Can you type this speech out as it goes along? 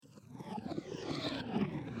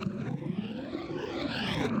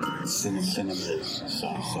Cinema's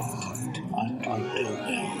Soft Underbelly.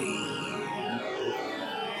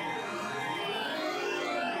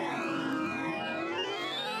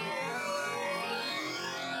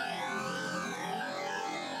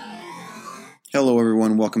 Hello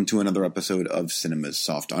everyone, welcome to another episode of Cinema's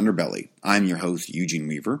Soft Underbelly. I'm your host, Eugene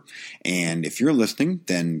Weaver, and if you're listening,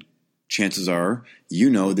 then chances are you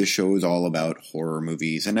know this show is all about horror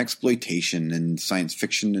movies and exploitation and science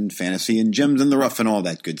fiction and fantasy and gems in the rough and all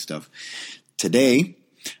that good stuff. Today,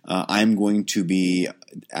 I'm going to be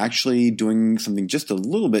actually doing something just a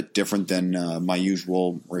little bit different than my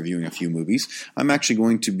usual reviewing a few movies. I'm actually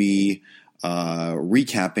going to be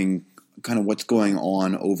recapping kind of what's going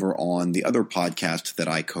on over on the other podcast that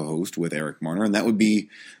I co-host with Eric Marner, and that would be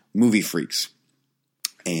Movie Freaks.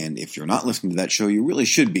 And if you're not listening to that show, you really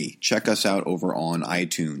should be. Check us out over on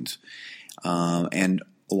iTunes and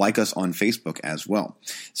like us on Facebook as well.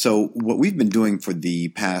 So what we've been doing for the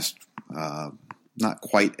past not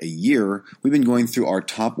quite a year, we've been going through our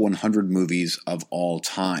top 100 movies of all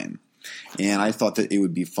time. And I thought that it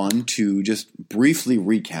would be fun to just briefly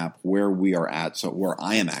recap where we are at, so where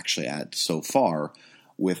I am actually at so far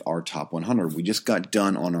with our top 100. We just got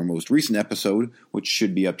done on our most recent episode, which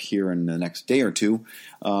should be up here in the next day or two.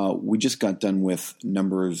 We just got done with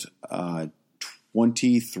numbers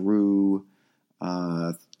 20 through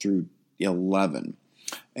 11.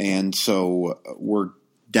 And so we're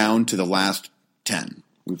down to the last 10.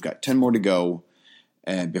 We've got 10 more to go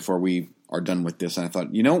before we are done with this. And I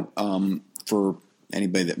thought, for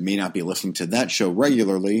anybody that may not be listening to that show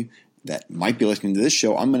regularly, that might be listening to this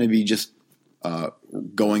show, I'm going to be just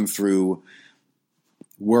going through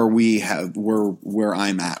where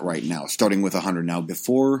I'm at right now, starting with 100. Now,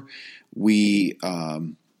 before we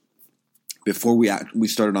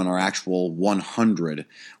started on our actual 100,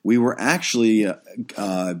 we were actually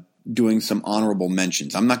doing some honorable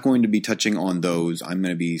mentions. I'm not going to be touching on those. I'm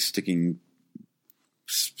going to be sticking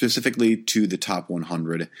specifically to the top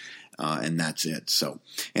 100, and that's it. So,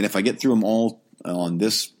 and if I get through them all on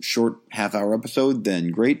this short half-hour episode, then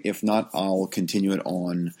great. If not, I'll continue it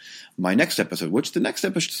on my next episode, which the next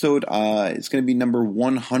episode is going to be number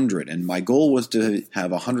 100. And my goal was to have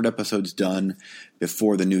 100 episodes done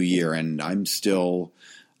before the new year, and I'm still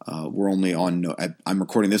I'm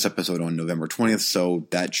recording this episode on November 20th, so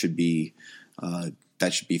that should be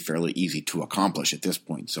fairly easy to accomplish at this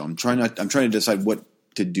point. So I'm trying to decide what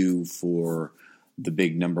to do for the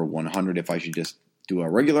big number 100, if I should just do a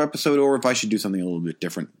regular episode or if I should do something a little bit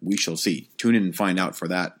different. We shall see. Tune in and find out for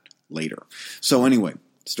that later. So anyway,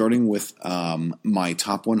 starting with my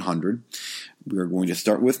top 100, we're going to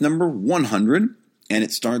start with number 100, and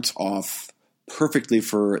it starts off perfectly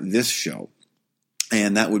for this show,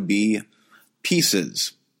 and that would be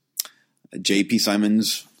Pieces, J.P.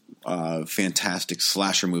 Simon's fantastic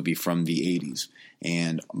slasher movie from the 80s.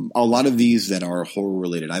 And a lot of these that are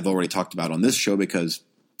horror-related I've already talked about on this show because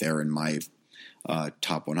they're in my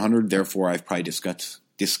top 100. Therefore, I've probably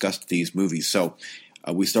discussed these movies. So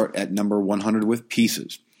we start at number 100 with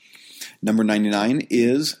Pieces. Number 99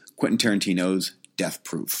 is Quentin Tarantino's Death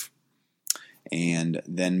Proof. And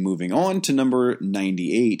then moving on to number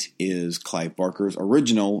 98 is Clive Barker's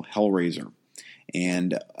original Hellraiser.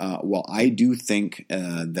 And while I do think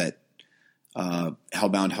that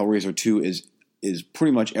Hellbound Hellraiser 2 is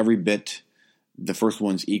pretty much every bit the first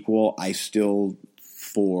one's equal, I still,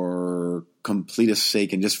 for completest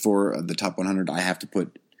sake and just for the top 100, I have to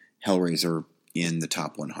put Hellraiser in the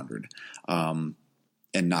top 100 and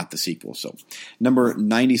not the sequel. So number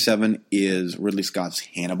 97 is Ridley Scott's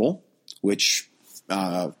Hannibal, which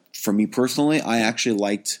for me personally, I actually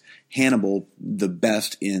liked Hannibal the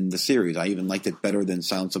best in the series. I even liked it better than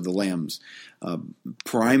Silence of the Lambs,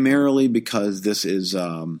 primarily because this is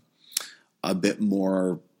a bit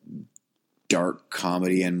more dark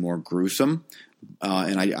comedy and more gruesome.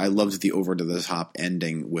 And I loved the over-the-top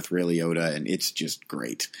ending with Ray Liotta, and it's just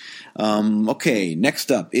great. Okay,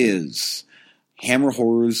 next up is Hammer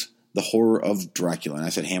Horror's The Horror of Dracula. And I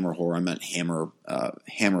said Hammer Horror, I meant Hammer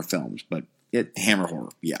Films, but Hammer Horror,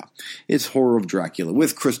 yeah. It's Horror of Dracula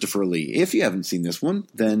with Christopher Lee. If you haven't seen this one,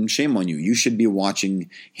 then shame on you. You should be watching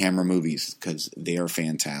Hammer movies because they are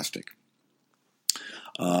fantastic.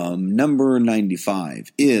 Number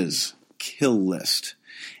 95 is Kill List.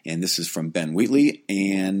 And this is from Ben Wheatley.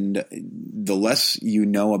 And the less you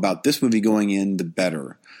know about this movie going in, the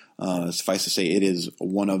better. Suffice to say, it is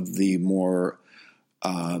one of the more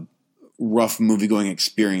rough movie-going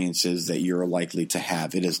experiences that you're likely to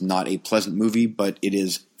have. It is not a pleasant movie, but it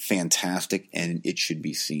is fantastic, and it should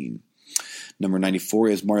be seen. Number 94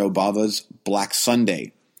 is Mario Bava's Black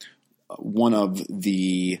Sunday, one of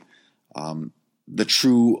the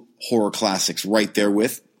true horror classics right there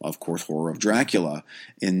with, of course, Horror of Dracula,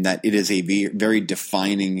 in that it is a very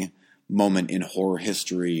defining moment in horror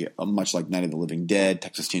history, much like Night of the Living Dead,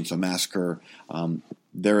 Texas Chainsaw Massacre.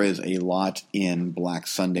 There is a lot in Black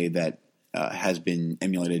Sunday that has been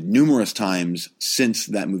emulated numerous times since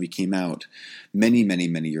that movie came out many, many,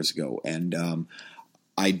 many years ago. And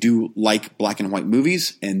I do like black and white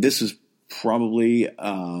movies, and this is probably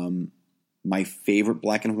my favorite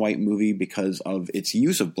black and white movie because of its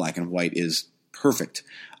use of black and white is perfect.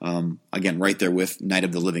 Again, right there with Night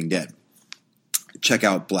of the Living Dead. Check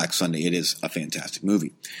out Black Sunday. It is a fantastic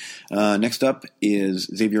movie. Next up is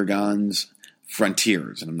Xavier Gans'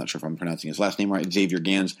 Frontiers. And I'm not sure if I'm pronouncing his last name right, Xavier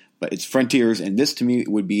Gans, but it's Frontiers. And this, to me,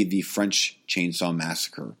 would be the French Chainsaw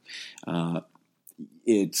Massacre.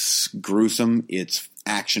 It's gruesome. It's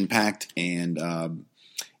action-packed. And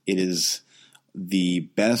it is the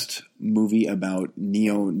best movie about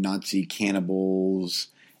neo-Nazi cannibals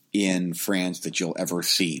in France that you'll ever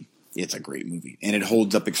see. It's a great movie, and it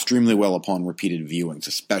holds up extremely well upon repeated viewings,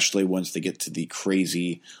 especially once they get to the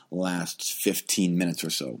crazy last 15 minutes or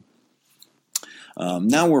so.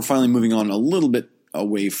 Now we're finally moving on a little bit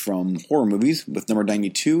away from horror movies with number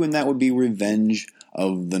 92, and that would be Revenge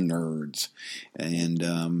of the Nerds.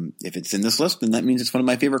 And if it's in this list, then that means it's one of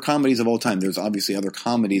my favorite comedies of all time. There's obviously other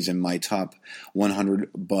comedies in my top 100,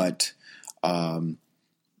 but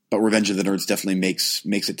Revenge of the Nerds definitely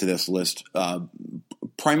makes it to this list.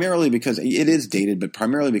 Primarily because it is dated, but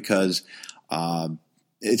primarily because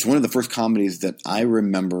it's one of the first comedies that I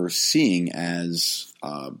remember seeing as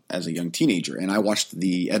a young teenager. And I watched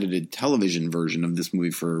the edited television version of this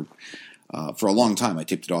movie for a long time. I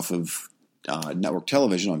taped it off of network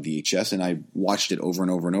television on VHS, and I watched it over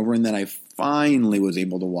and over and over. And then I finally was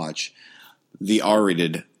able to watch the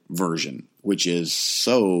R-rated version, which is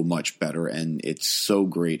so much better, and it's so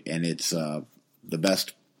great, and it's the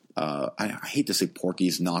best. I hate to say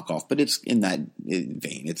Porky's knockoff, but it's in that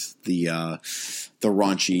vein. It's the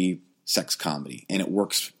raunchy sex comedy, and it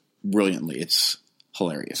works brilliantly. It's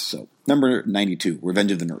hilarious. So, number 92,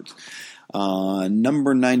 Revenge of the Nerds.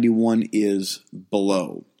 Number 91 is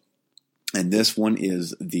Below, and this one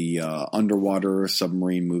is the underwater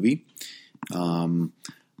submarine movie.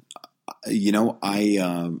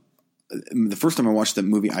 The first time I watched that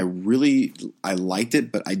movie, I liked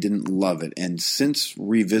it, but I didn't love it. And since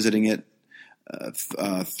revisiting it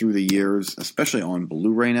through the years, especially on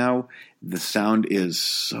Blu-ray now, the sound is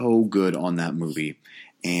so good on that movie,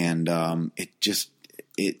 and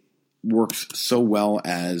it works so well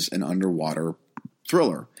as an underwater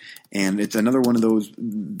thriller. And it's another one of those.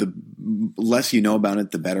 The less you know about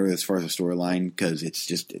it, the better as far as the storyline, because it's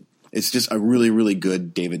just a really, really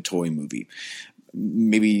good David Toy movie.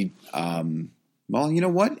 Maybe, well, you know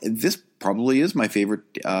what? This probably is my favorite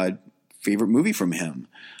movie from him,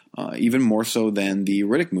 even more so than the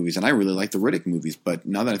Riddick movies. And I really like the Riddick movies, but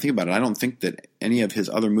now that I think about it, I don't think that any of his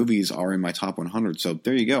other movies are in my top 100. So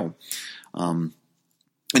there you go.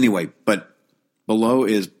 Anyway, but Below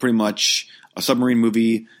is pretty much a submarine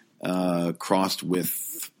movie crossed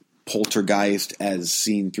with Poltergeist as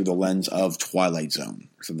seen through the lens of Twilight Zone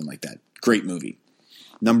or something like that. Great movie.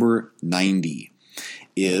 Number 90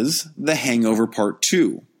 is The Hangover Part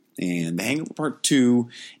 2. And The Hangover Part 2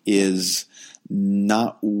 is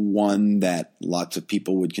not one that lots of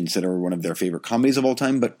people would consider one of their favorite comedies of all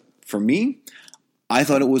time, but for me, I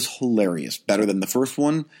thought it was hilarious. Better than the first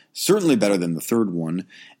one, certainly better than the third one,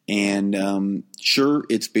 and sure,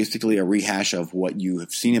 it's basically a rehash of what you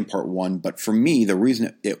have seen in Part 1, but for me, the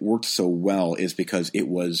reason it worked so well is because it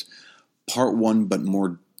was Part 1 but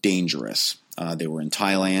more dangerous. They were in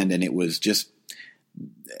Thailand, and it was just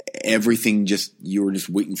everything. You were just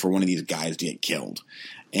waiting for one of these guys to get killed,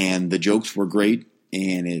 and the jokes were great,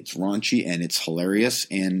 and it's raunchy and it's hilarious.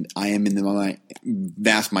 And I am in the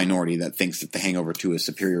vast minority that thinks that The Hangover 2 is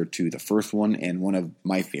superior to the first one and one of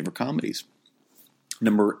my favorite comedies.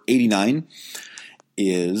 Number 89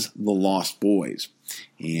 is The Lost Boys,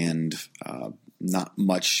 and not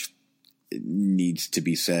much needs to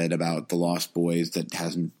be said about The Lost Boys that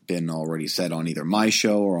hasn't been already said on either my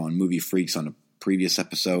show or on Movie Freaks on a previous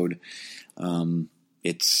episode.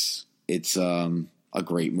 It's a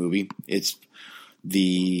great movie. It's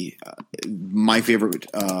my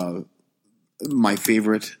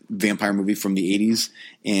favorite vampire movie from the 80s,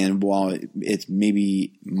 and while it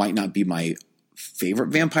might not be my favorite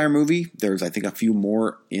vampire movie, there's I think a few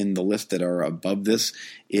more in the list that are above this.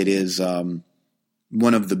 It is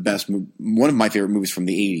one of my favorite movies from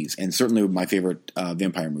the 80s, and certainly my favorite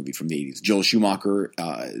vampire movie from the 80s. Joel Schumacher,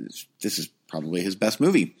 this is probably his best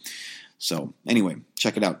movie. So anyway,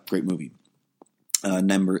 check it out. Great movie.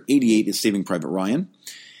 Number 88 is Saving Private Ryan.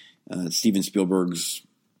 Steven Spielberg's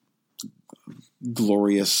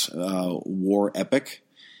glorious war epic,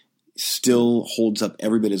 still holds up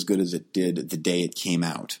every bit as good as it did the day it came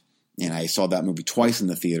out. And I saw that movie twice in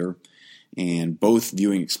the theater, and both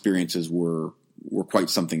viewing experiences were quite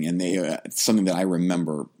something, and they something that I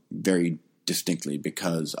remember very distinctly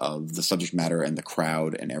because of the subject matter and the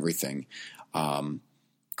crowd and everything.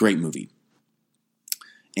 Great movie.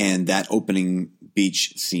 And that opening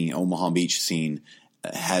beach scene, Omaha Beach scene,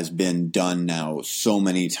 has been done now so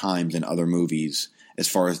many times in other movies as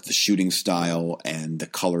far as the shooting style and the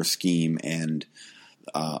color scheme and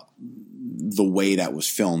the way that was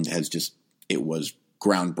filmed it was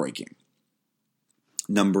groundbreaking.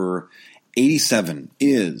 Number 87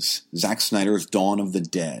 is Zack Snyder's Dawn of the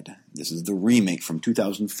Dead. This is the remake from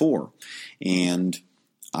 2004. And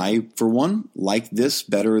I, for one, like this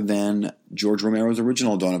better than George Romero's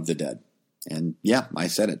original Dawn of the Dead. And yeah, I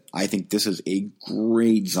said it. I think this is a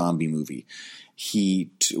great zombie movie.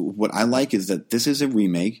 What I like is that this is a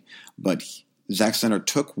remake, but Zack Snyder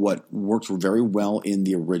took what worked very well in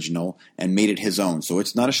the original and made it his own. So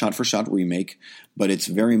it's not a shot-for-shot remake, but it's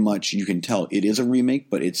very much, you can tell it is a remake,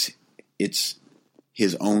 but it's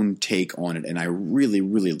his own take on it. And I really,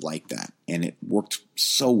 really like that. And it worked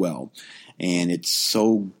so well. And it's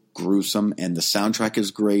so gruesome. And the soundtrack is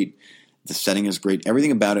great. The setting is great.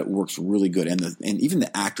 Everything about it works really good. And even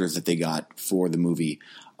the actors that they got for the movie,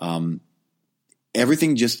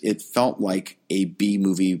 everything it felt like a B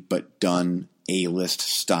movie, but done A-list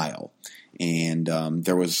style. And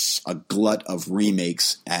there was a glut of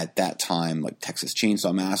remakes at that time, like Texas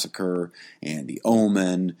Chainsaw Massacre and The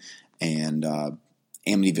Omen and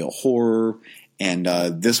Amityville Horror. And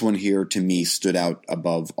this one here, to me, stood out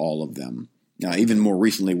above all of them. Even more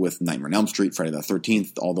recently with Nightmare on Elm Street, Friday the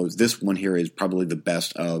 13th, all those. This one here is probably the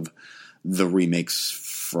best of the remakes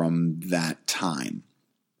from that time.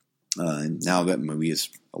 Now that movie is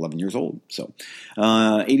 11 years old. So,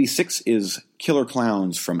 86 is Killer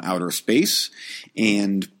Clowns from Outer Space,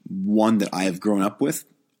 and one that I have grown up with.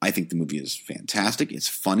 I think the movie is fantastic. It's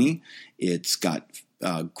funny. It's got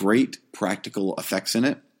great practical effects in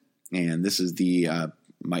it, and this is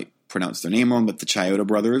might pronounce their name wrong, but the Chiodo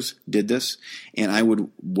brothers did this, and I would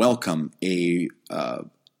welcome a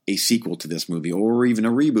sequel to this movie or even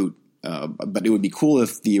a reboot. But it would be cool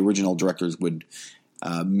if the original directors would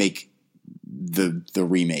make the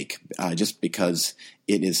remake, just because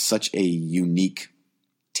it is such a unique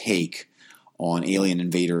take on alien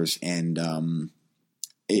invaders, and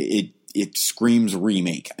it screams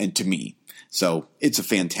remake, and to me. So it's a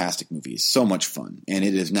fantastic movie. It's so much fun. And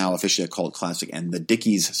it is now officially a cult classic. And the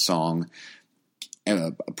Dickies song,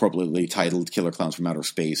 appropriately titled Killer Clowns from Outer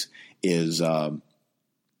Space, is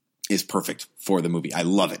perfect for the movie. I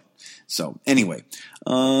love it. So anyway,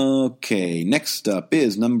 okay, next up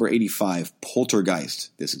is number 85,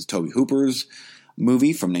 Poltergeist. This is Tobe Hooper's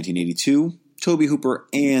movie from 1982. Tobe Hooper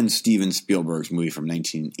and Steven Spielberg's movie from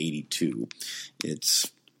 1982.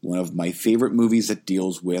 It's one of my favorite movies that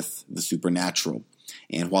deals with the supernatural.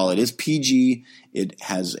 And while it is PG, it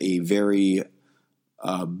has a very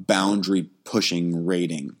boundary-pushing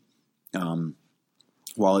rating.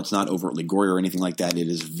 While it's not overtly gory or anything like that, it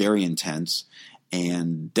is very intense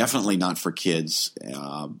and definitely not for kids.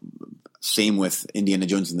 Same with Indiana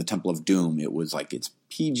Jones and the Temple of Doom. It was like it's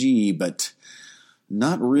PG, but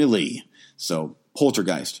not really. So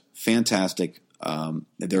Poltergeist, fantastic.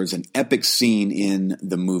 There's an epic scene in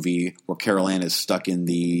the movie where Carol Ann is stuck in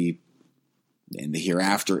the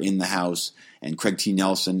hereafter in the house, and Craig T.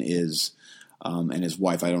 Nelson is and his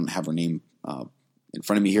wife. I don't have her name in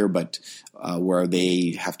front of me here, but where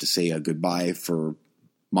they have to say a goodbye for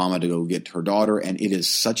Mama to go get her daughter, and it is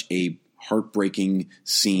such a heartbreaking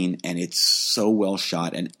scene, and it's so well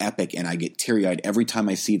shot and epic, and I get teary-eyed every time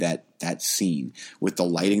I see that scene with the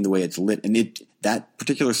lighting, the way it's lit, and that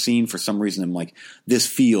particular scene, for some reason, I'm like, this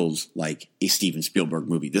feels like a Steven Spielberg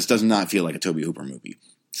movie. This does not feel like a Tobe Hooper movie.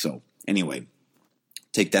 So anyway,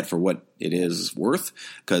 take that for what it is worth,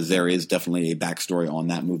 because there is definitely a backstory on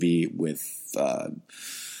that movie with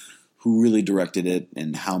who really directed it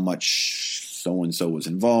and how much so-and-so was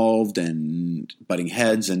involved and butting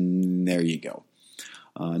heads, and there you go.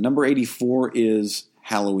 Number 84 is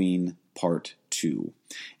Halloween Part 2,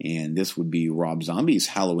 and this would be Rob Zombie's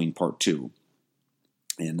Halloween Part 2.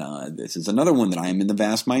 And this is another one that I am in the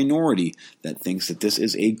vast minority that thinks that this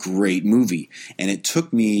is a great movie. And it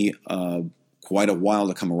took me quite a while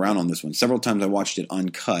to come around on this one. Several times I watched it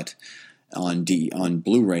uncut on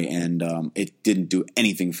Blu-ray, and it didn't do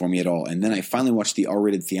anything for me at all. And then I finally watched the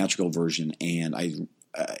R-rated theatrical version, and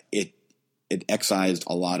it excised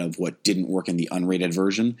a lot of what didn't work in the unrated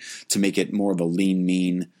version to make it more of a lean,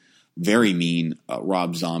 mean very mean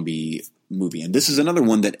Rob Zombie movie. And this is another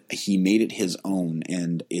one that he made it his own,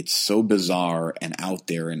 and it's so bizarre and out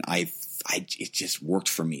there, and it just worked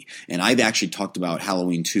for me. And I've actually talked about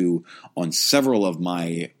Halloween 2 on several of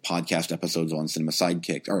my podcast episodes on Cinema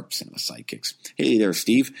Sidekicks. Hey there,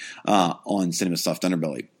 Steve, on Cinema Stuffed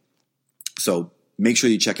Underbelly. So make sure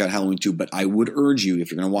you check out Halloween 2, but I would urge you, if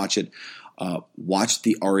you're going to watch it, watch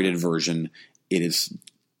the R-rated version. It is,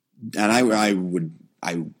 and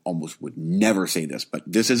I almost would never say this, but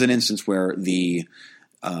this is an instance where the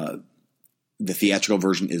theatrical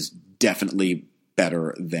version is definitely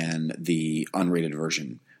better than the unrated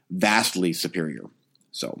version. Vastly superior.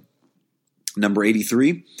 So, number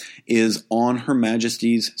 83 is On Her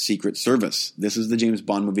Majesty's Secret Service. This is the James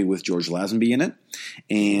Bond movie with George Lazenby in it,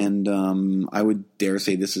 and I would dare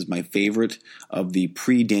say this is my favorite of the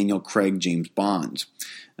pre-Daniel Craig James Bonds.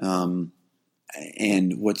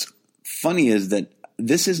 And what's funny is that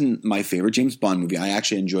this isn't my favorite James Bond movie. I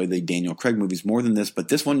actually enjoy the Daniel Craig movies more than this, but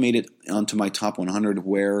this one made it onto my top 100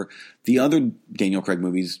 where the other Daniel Craig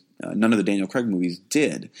movies, none of the Daniel Craig movies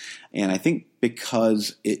did. And I think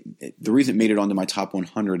because the reason it made it onto my top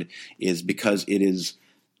 100 is because it is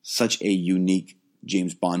such a unique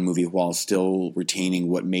James Bond movie while still retaining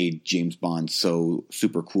what made James Bond so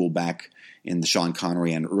super cool back in the Sean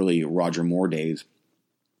Connery and early Roger Moore days.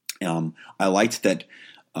 I liked that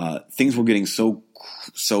things were getting so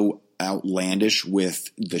outlandish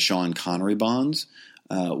with the Sean Connery Bonds,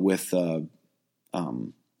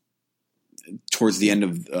 towards the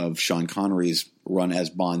end of Sean Connery's run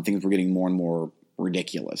as Bond, things were getting more and more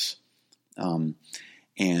ridiculous. And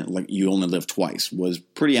like You Only Live Twice was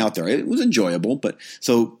pretty out there. It was enjoyable, but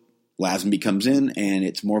so Lazenby comes in, and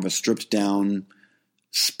it's more of a stripped down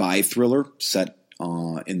spy thriller set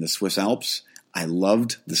in the Swiss Alps. I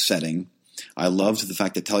loved the setting. I loved the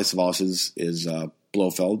fact that Telly Savalas is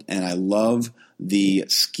Blofeld, and I love the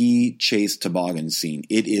ski chase toboggan scene.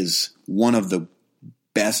 It is one of the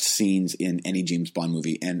best scenes in any James Bond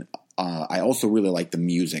movie, and I also really like the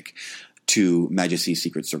music to Majesty's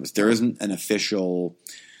Secret Service. There isn't an official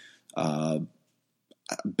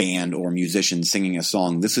band or musician singing a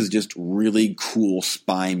song. This is just really cool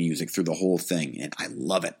spy music through the whole thing, and I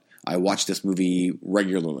love it. I watch this movie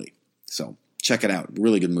regularly, so check it out.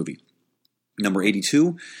 Really good movie. Number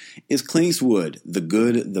 82 is Clint Eastwood, The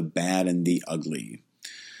Good, the Bad, and the Ugly.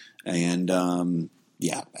 And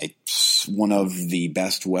it's one of the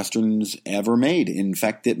best Westerns ever made. In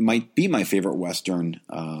fact, it might be my favorite Western.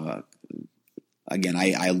 Again,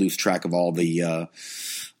 I lose track of all the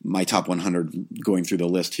my top 100 going through the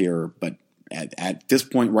list here, but at this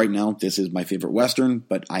point right now, this is my favorite Western,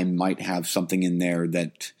 but I might have something in there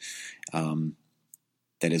that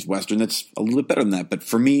is Western that's a little bit better than that. But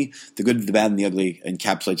for me, The Good, the Bad, and the Ugly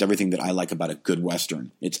encapsulates everything that I like about a good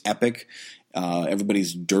Western. It's epic.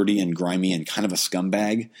 Everybody's dirty and grimy and kind of a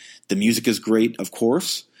scumbag. The music is great, of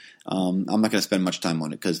course. I'm not going to spend much time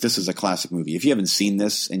on it because this is a classic movie. If you haven't seen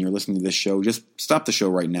this and you're listening to this show, just stop the show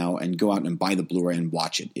right now and go out and buy the Blu-ray and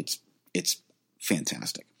watch it. It's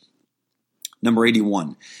fantastic. Number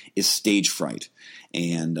 81 is Stage Fright.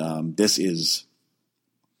 And this is,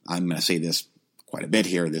 I'm going to say this quite a bit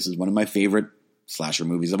here. This is one of my favorite slasher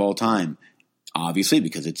movies of all time, obviously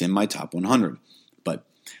because it's in my top 100. But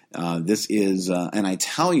this is an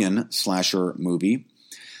Italian slasher movie,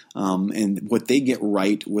 and what they get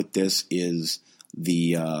right with this is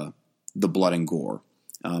the blood and gore.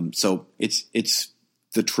 So it's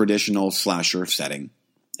the traditional slasher setting.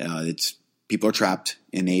 It's people are trapped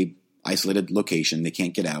in a isolated location; they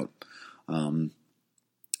can't get out, and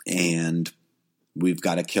we've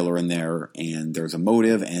got a killer in there, and there's a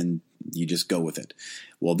motive, and you just go with it.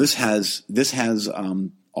 Well, this has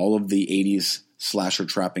all of the 80s slasher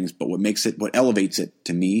trappings, but what elevates it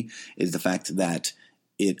to me is the fact that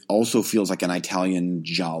it also feels like an Italian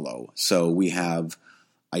giallo. So we have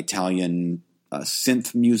Italian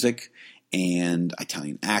synth music and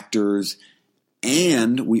Italian actors,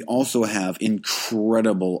 and we also have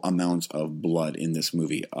incredible amounts of blood in this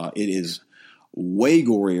movie. It is way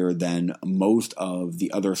gorier than most of the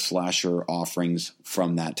other slasher offerings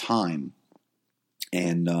from that time.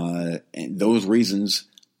 And those reasons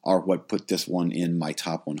are what put this one in my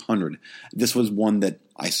top 100. This was one that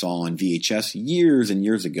I saw on VHS years and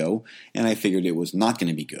years ago, and I figured it was not going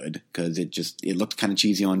to be good because it looked kind of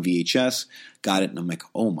cheesy on VHS. Got it, and I'm like,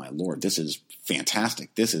 oh my lord, this is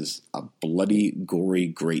fantastic. This is a bloody, gory,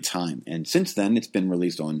 great time. And since then, it's been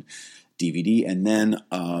released on DVD and then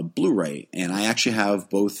Blu-ray, and I actually have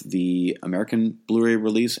both the American Blu-ray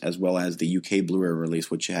release as well as the UK Blu-ray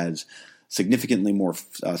release, which has significantly more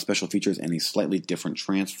special features and a slightly different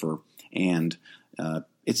transfer. And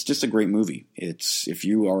it's just a great movie. It's if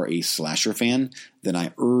you are a slasher fan, then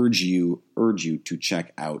I urge you to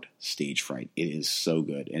check out Stage Fright. It is so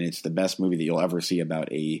good, and it's the best movie that you'll ever see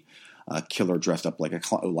about a killer dressed up like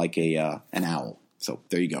an owl. So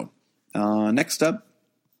there you go. Next up,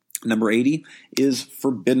 number 80 is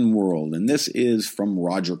Forbidden World, and this is from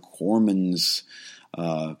Roger Corman's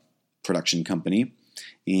production company.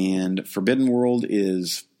 And Forbidden World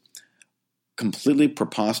is completely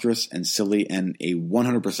preposterous and silly and a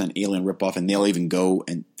 100% Alien ripoff, and they'll even go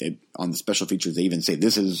and on the special features they even say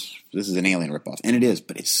this is an Alien ripoff, and it is,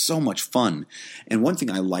 but it's so much fun. And one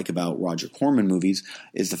thing I like about Roger Corman movies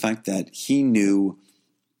is the fact that he knew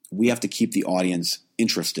we have to keep the audience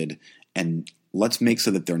interested, and let's make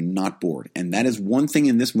so that they're not bored. And that is one thing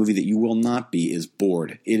in this movie that you will not be, is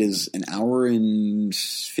bored. It is an hour and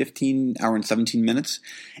 17 minutes,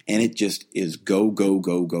 and it just is go, go,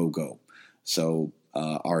 go, go, go. So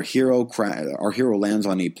our hero lands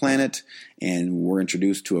on a planet, and we're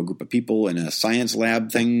introduced to a group of people in a science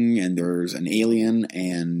lab thing, and there's an alien,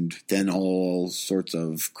 and then all sorts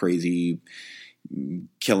of crazy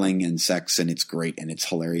killing and sex, and it's great, and it's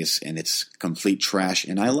hilarious, and it's complete trash,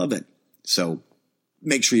 and I love it. So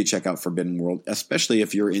make sure you check out Forbidden World, especially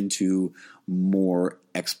if you're into more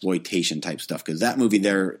exploitation type stuff, because that movie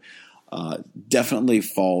there definitely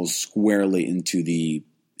falls squarely into the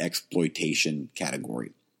exploitation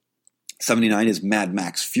category. 79 is Mad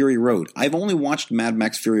Max Fury Road. I've only watched Mad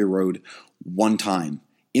Max Fury Road one time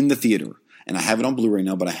in the theater, and I have it on Blu-ray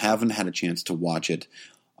now, but I haven't had a chance to watch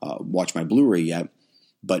my Blu-ray yet.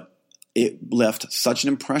 But it left such an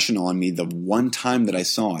impression on me the one time that I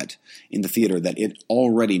saw it in the theater that it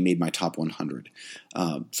already made my top 100.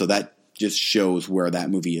 So that just shows where that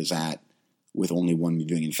movie is at with only one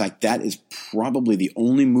viewing. In fact, that is probably the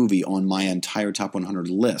only movie on my entire top 100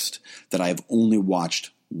 list that I have only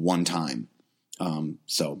watched one time.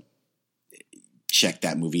 So check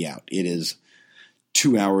that movie out. It is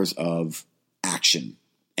 2 hours of action,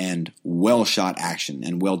 and well-shot action,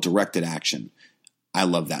 and well-directed action. I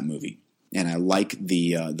love that movie. And I like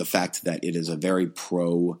the fact that it is a very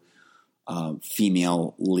pro-female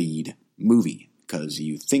lead movie, because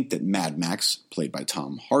you think that Mad Max, played by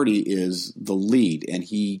Tom Hardy, is the lead, and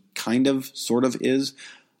he kind of, sort of is,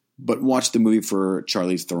 but watch the movie for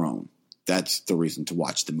Charlize Theron. That's the reason to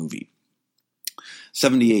watch the movie.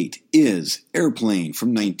 78 is Airplane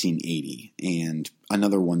from 1980, and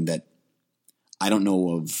another one that I don't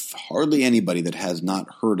know of hardly anybody that has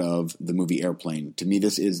not heard of the movie Airplane. To me,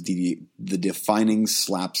 this is the defining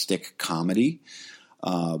slapstick comedy.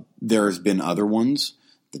 There's been other ones,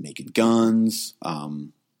 The Naked Guns.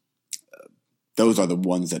 Those are the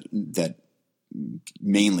ones that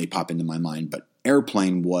mainly pop into my mind. But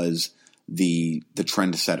Airplane was the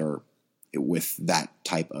trendsetter with that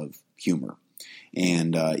type of humor.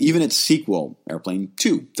 And even its sequel, Airplane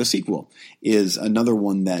 2, the sequel, is another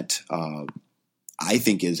one that I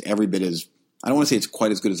think is every bit as, I don't want to say it's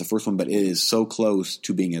quite as good as the first one, but it is so close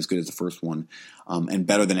to being as good as the first one, and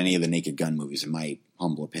better than any of the Naked Gun movies, in my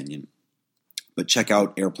humble opinion. But check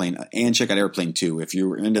out Airplane, and check out Airplane 2. If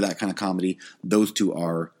you're into that kind of comedy, those two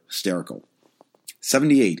are hysterical.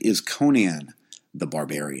 78 is Conan the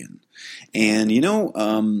Barbarian. And,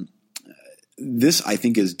 this I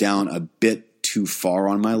think is down a bit too far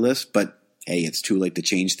on my list, but hey, it's too late to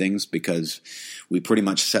change things because we pretty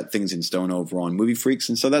much set things in stone over on Movie Freaks,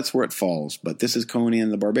 and so that's where it falls. But this is Conan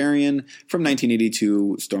the Barbarian from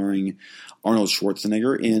 1982, starring Arnold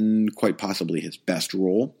Schwarzenegger in quite possibly his best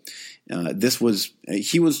role.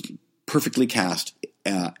 He was perfectly cast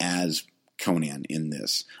as Conan in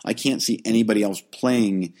this. I can't see anybody else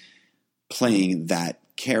playing that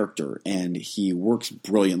character, and he works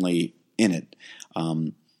brilliantly in it.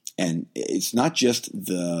 And it's not just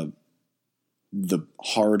the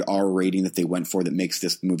hard R rating that they went for that makes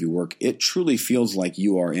this movie work. It truly feels like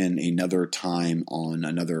you are in another time on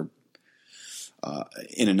another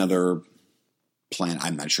planet.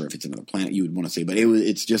 I'm not sure if it's another planet you would want to say, but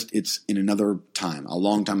it's in another time, a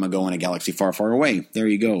long time ago in a galaxy far, far away. There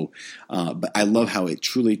you go. But I love how it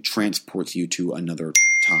truly transports you to another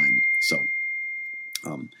time. So,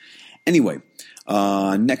 anyway,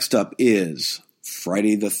 next up is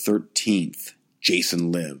Friday the 13th,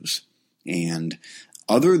 Jason Lives. And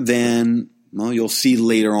other than, well, you'll see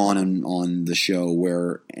later on the show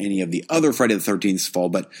where any of the other Friday the 13th fall,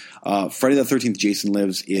 but Friday the 13th, Jason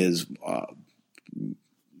Lives is,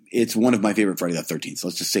 it's one of my favorite Friday the 13th. So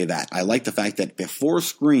let's just say that. I like the fact that before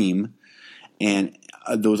Scream and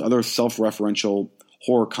those other self-referential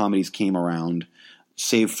horror comedies came around,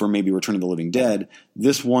 save for maybe Return of the Living Dead,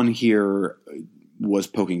 this one here was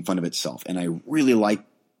poking fun of itself. And I really like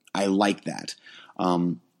that.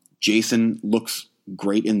 Jason looks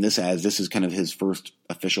great in this, as this is kind of his first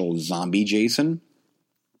official zombie Jason,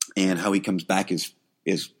 and how he comes back is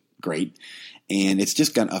great. And it's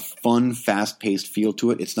just got a fun, fast-paced feel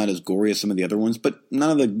to it. It's not as gory as some of the other ones, but none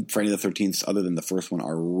of the Friday the 13th, other than the first one,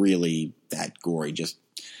 are really that gory, just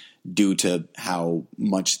due to how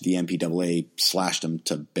much the MPAA slashed them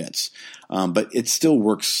to bits. But it still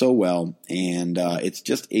works so well, and it's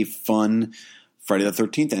just a fun Friday the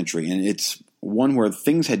 13th entry. And it's one where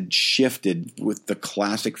things had shifted with the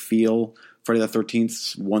classic feel, Friday the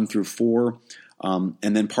 13th, 1 through 4. And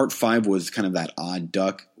then part 5 was kind of that odd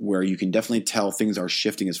duck where you can definitely tell things are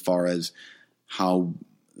shifting as far as how,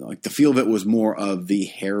 like, the feel of it was more of the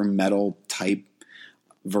hair metal type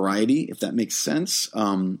variety, if that makes sense.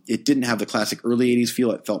 It didn't have the classic early 80s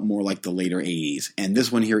feel. It felt more like the later 80s. And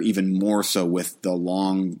this one here even more so, with the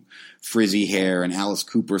long frizzy hair and Alice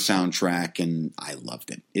Cooper soundtrack, and I loved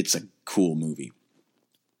it. It's a cool movie.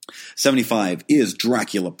 75 is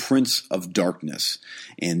Dracula, Prince of Darkness.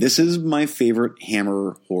 And this is my favorite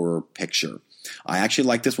Hammer horror picture. I actually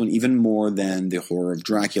like this one even more than the Horror of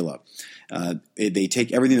Dracula. They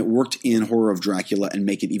take everything that worked in Horror of Dracula and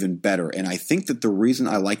make it even better. And I think that the reason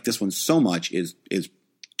I like this one so much is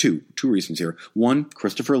two reasons here. One,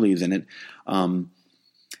 Christopher Lee's in it.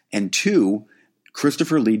 And two,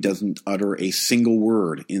 Christopher Lee doesn't utter a single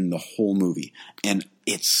word in the whole movie. And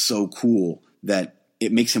it's so cool that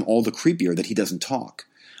it makes him all the creepier that he doesn't talk.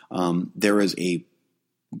 There is a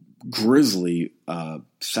grisly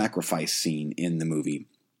sacrifice scene in the movie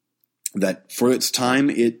that, for its time,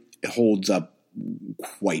 it holds up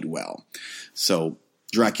quite well. So,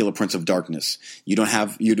 Dracula, Prince of Darkness. You don't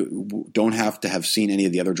have to have seen any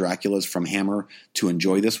of the other Draculas from Hammer to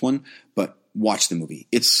enjoy this one, but watch the movie.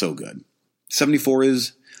 It's so good. 74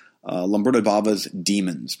 is Lamberto Bava's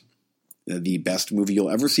Demons. The best movie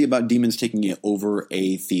you'll ever see about demons taking over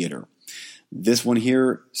a theater. This one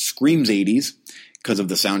here screams 80s because of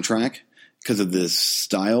the soundtrack, because of the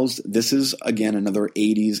styles. This is, again, another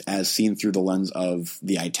 80s as seen through the lens of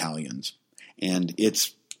the Italians. And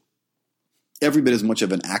it's every bit as much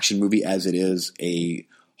of an action movie as it is a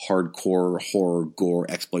hardcore horror, gore,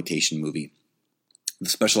 exploitation movie. The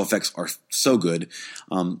special effects are so good.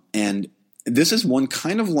 And this is one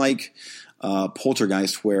kind of like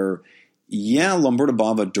Poltergeist, where yeah, Lamberto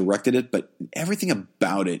Bava directed it, but everything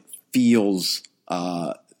about it feels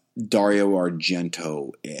Dario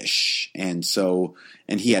Argento-ish.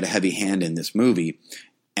 And he had a heavy hand in this movie,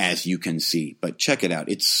 as you can see. But check it out.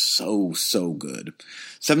 It's so, so good.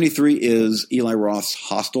 73 is Eli Roth's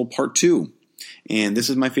Hostel Part 2. And this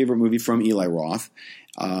is my favorite movie from Eli Roth.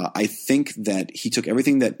 I think that he took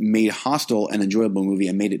everything that made Hostel an enjoyable movie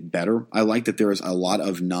and made it better. I like that there is a lot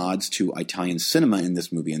of nods to Italian cinema in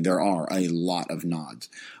this movie, and there are a lot of nods.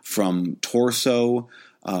 From Torso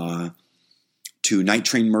to Night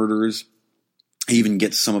Train Murders. He even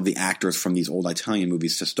gets some of the actors from these old Italian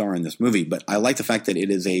movies to star in this movie. But I like the fact that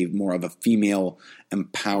it is a more of a female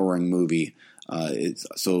empowering movie.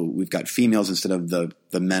 So we've got females instead of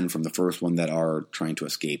the men from the first one that are trying to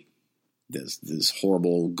escape this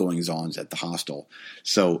horrible goings-ons at the hostel.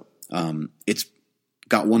 So it's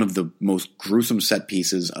got one of the most gruesome set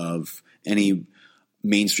pieces of any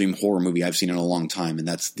mainstream horror movie I've seen in a long time, and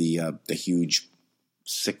that's the huge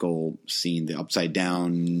sickle scene, the upside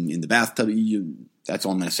down in the bathtub. That's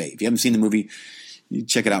all I'm going to say. If you haven't seen the movie, you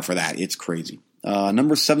check it out for that. It's crazy.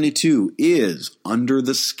 Number 72 is Under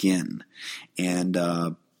the Skin. And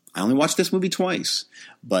I only watched this movie twice,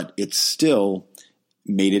 but it's still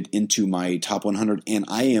made it into my top 100, and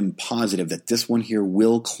I am positive that this one here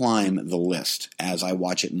will climb the list as I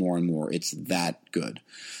watch it more and more. It's that good.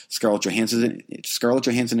 Scarlett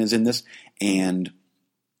Johansson is in this, and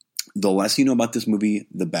the less you know about this movie,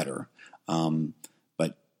 the better.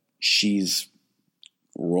 But she's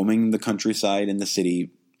roaming the countryside and the city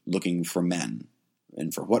looking for men.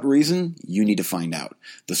 And for what reason? You need to find out.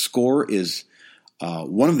 The score is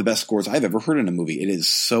one of the best scores I've ever heard in a movie. It is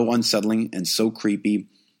so unsettling and so creepy,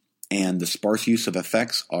 and the sparse use of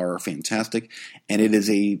effects are fantastic. And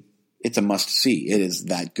it's a must see. It is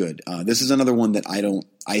that good. This is another one that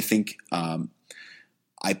I think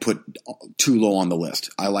I put too low on the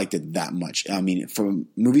list. I liked it that much. I mean, from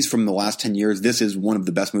movies from the last 10 years, this is one of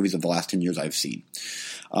the best movies of the last 10 years I've seen.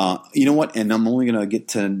 You know what? And I'm only going to get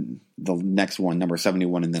to the next one, number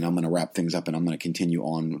 71, and then I'm going to wrap things up, and I'm going to continue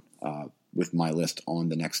on with my list on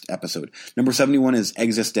the next episode. Number 71 is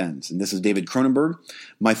Existenz, and this is David Cronenberg.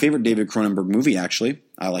 My favorite David Cronenberg movie, actually.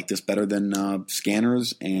 I like this better than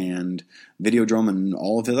Scanners and Videodrome and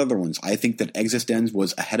all of his other ones. I think that Existenz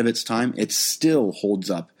was ahead of its time. It still holds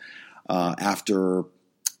up after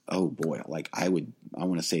oh boy, like I want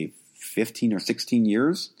to say 15 or 16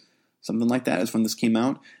 years, something like that is when this came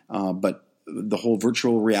out. But the whole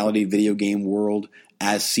virtual reality video game world,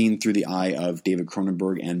 as seen through the eye of David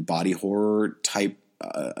Cronenberg and body horror type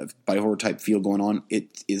feel going on,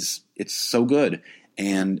 it's so good,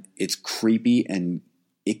 and it's creepy and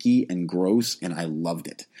icky and gross, and I loved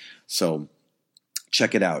it. So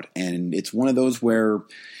check it out. And it's one of those where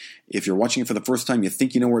if you're watching it for the first time, you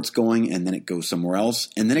think you know where it's going, and then it goes somewhere else,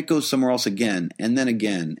 and then it goes somewhere else again, and then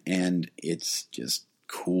again, and it's just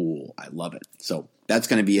cool. I love it. So that's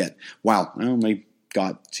going to be it. Wow, I only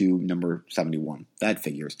got to number 71. That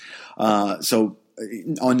figures. So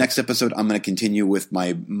on next episode, I'm going to continue with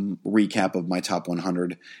my recap of my top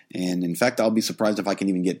 100, and in fact, I'll be surprised if I can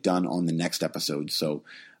even get done on the next episode. So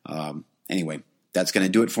anyway, that's going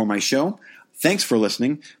to do it for my show. Thanks for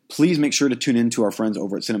listening. Please make sure to tune in to our friends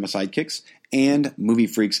over at Cinema Sidekicks and Movie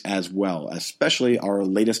Freaks as well, especially our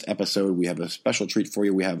latest episode. We have a special treat for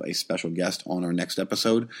you. We have a special guest on our next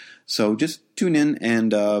episode. So just tune in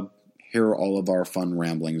and hear all of our fun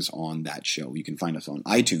ramblings on that show. You can find us on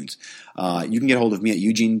iTunes. You can get a hold of me at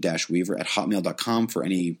eugene-weaver@hotmail.com for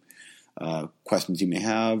any questions you may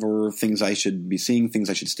have, or things I should be seeing, things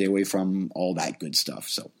I should stay away from, all that good stuff.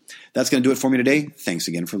 So that's going to do it for me today. Thanks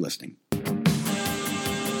again for listening.